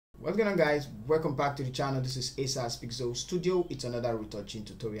What's going on, guys? Welcome back to the channel. This is Asa's Pixel Studio. It's another retouching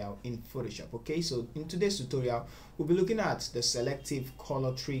tutorial in Photoshop. Okay, so in today's tutorial we'll be looking at the selective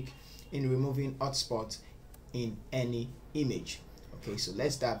color trick in removing hotspots in any image. Okay, so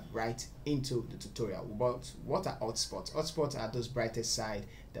let's dive right into the tutorial. But what are hotspots? Hotspots are those brightest side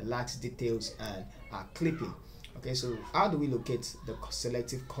that lacks details and are clipping. Okay, so how do we locate the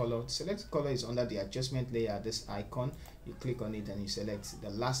selective color? Selective color is under the adjustment layer, this icon. You click on it and you select the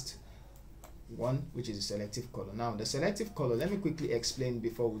last one, which is the selective color. Now the selective color, let me quickly explain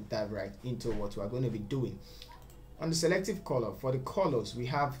before we dive right into what we are going to be doing. On the selective color, for the colors, we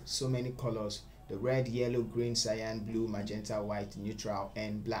have so many colors: the red, yellow, green, cyan, blue, magenta, white, neutral,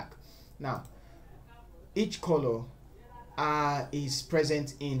 and black. Now each color is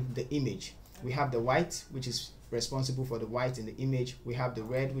present in the image. We have the white, which is responsible for the white in the image. We have the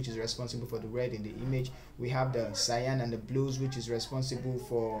red, which is responsible for the red in the image. We have the cyan and the blues, which is responsible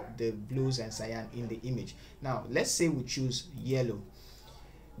for the blues and cyan in the image. Now let's say we choose yellow.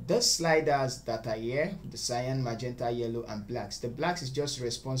 The sliders that are here, the cyan, magenta, yellow, and blacks. The blacks is just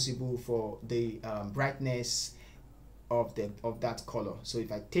responsible for the brightness of that color. So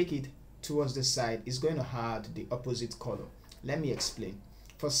if I take it towards the side, it's going to have the opposite color. Let me explain.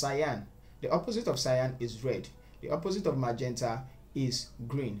 For cyan, the opposite of cyan is red. The opposite of magenta is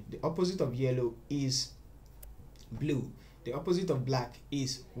green. The opposite of yellow is blue. The opposite of black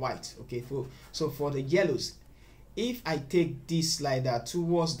is white. Okay, so for the yellows, if I take this slider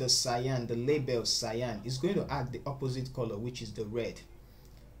towards the cyan, the label cyan is going to add the opposite color, which is the red.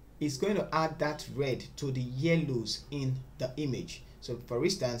 It's going to add that red to the yellows in the image. So for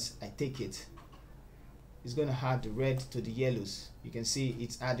instance, I take it, it's going to add the red to the yellows. You can see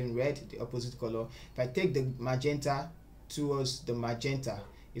it's adding red, the opposite color. If I take the magenta towards the magenta,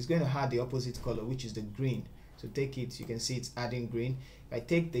 it's going to add the opposite color, which is the green. So take it, you can see it's adding green. If I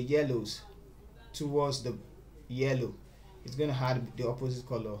take the yellows towards the yellow, it's going to add the opposite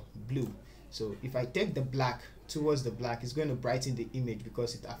color, blue. So if I take the black towards the black, it's going to brighten the image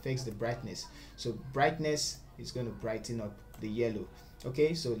because it affects the brightness. So brightness is going to brighten up the yellow.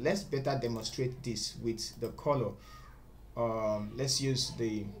 Okay, so let's better demonstrate this with the color. Let's use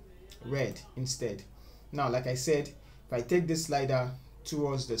the red instead. Now, like I said, if I take this slider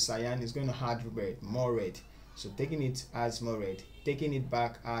towards the cyan, it's going to add red, more red. So taking it adds more red, taking it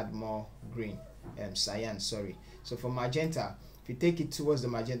back add more green, cyan, sorry. So for magenta, if you take it towards the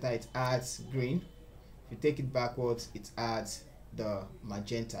magenta, it adds green. If you take it backwards, it adds the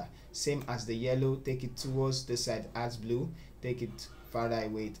magenta. Same as the yellow, take it towards the side, adds blue. Take it farther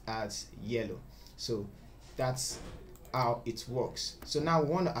away, it adds yellow. So that's how it works. So now we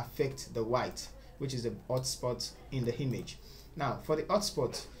want to affect the white, which is the hotspot in the image. Now for the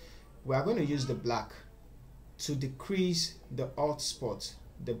hotspot, we are going to use the black to decrease the hotspot,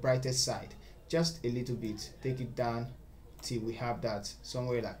 the brightest side, just a little bit. Take it down till we have that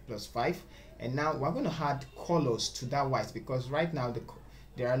somewhere like +5. And now we're going to add colors to that white, because right now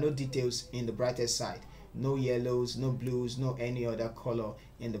there are no details in the brightest side. No yellows, no blues, no any other color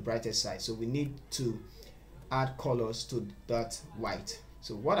in the brightest side. So we need to add colors to that white.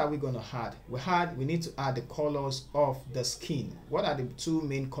 So what are we going to add? We need to add the colors of the skin. What are the two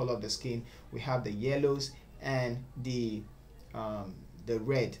main colors of the skin? We have the yellows and the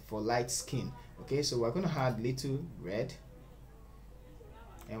red for light skin. Okay, so we're going to add little red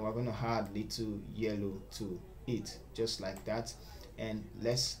and we're going to add little yellow to it, just like that. And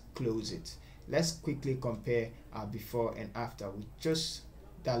let's close it. Let's quickly compare our before and after with just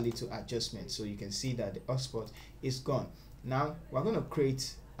that little adjustment, so you can see that the hotspot is gone. Now we're going to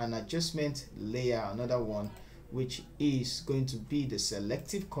create an adjustment layer, another one, which is going to be the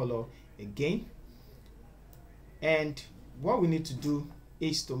selective color again. And what we need to do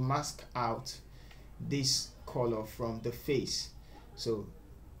is to mask out this color from the face. So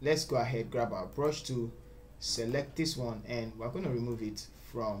let's go ahead, grab our brush tool, select this one, and we're going to remove it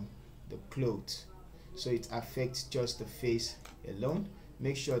from the clothes so it affects just the face alone.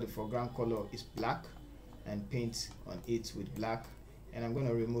 Make sure the foreground color is black and paint on it with black, and I'm going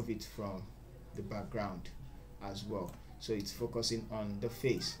to remove it from the background as well, so it's focusing on the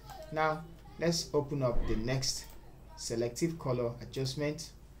face. Now let's open up the next selective color adjustment.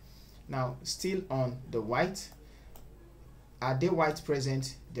 Now still on the white. Are there white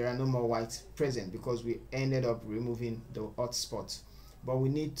present? There are no more white present because we ended up removing the hotspot. But we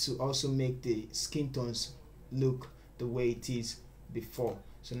need to also make the skin tones look the way it is before.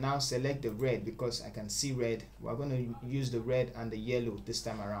 So now select the red, because I can see red. We're going to use the red and the yellow this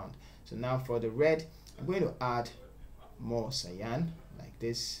time around. So now for the red, I'm going to add more cyan like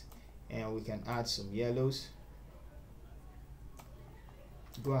this, and we can add some yellows.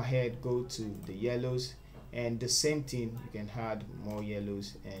 go ahead, go to the yellows, and the same thing, you can add more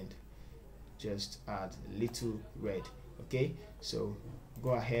yellows and just add a little red. Okay, so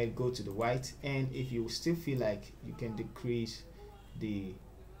go ahead, go to the white, and if you still feel like, you can decrease the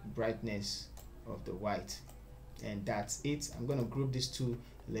brightness of the white, and that's it. I'm gonna group these two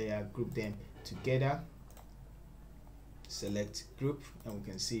layer, group them together, select group, and we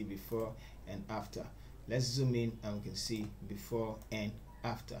can see before and after. Let's zoom in and we can see before and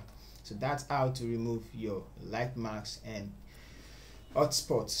after. So that's how to remove your light marks and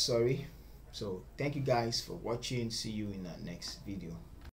hotspots. Sorry. So thank you guys for watching. See you in our next video.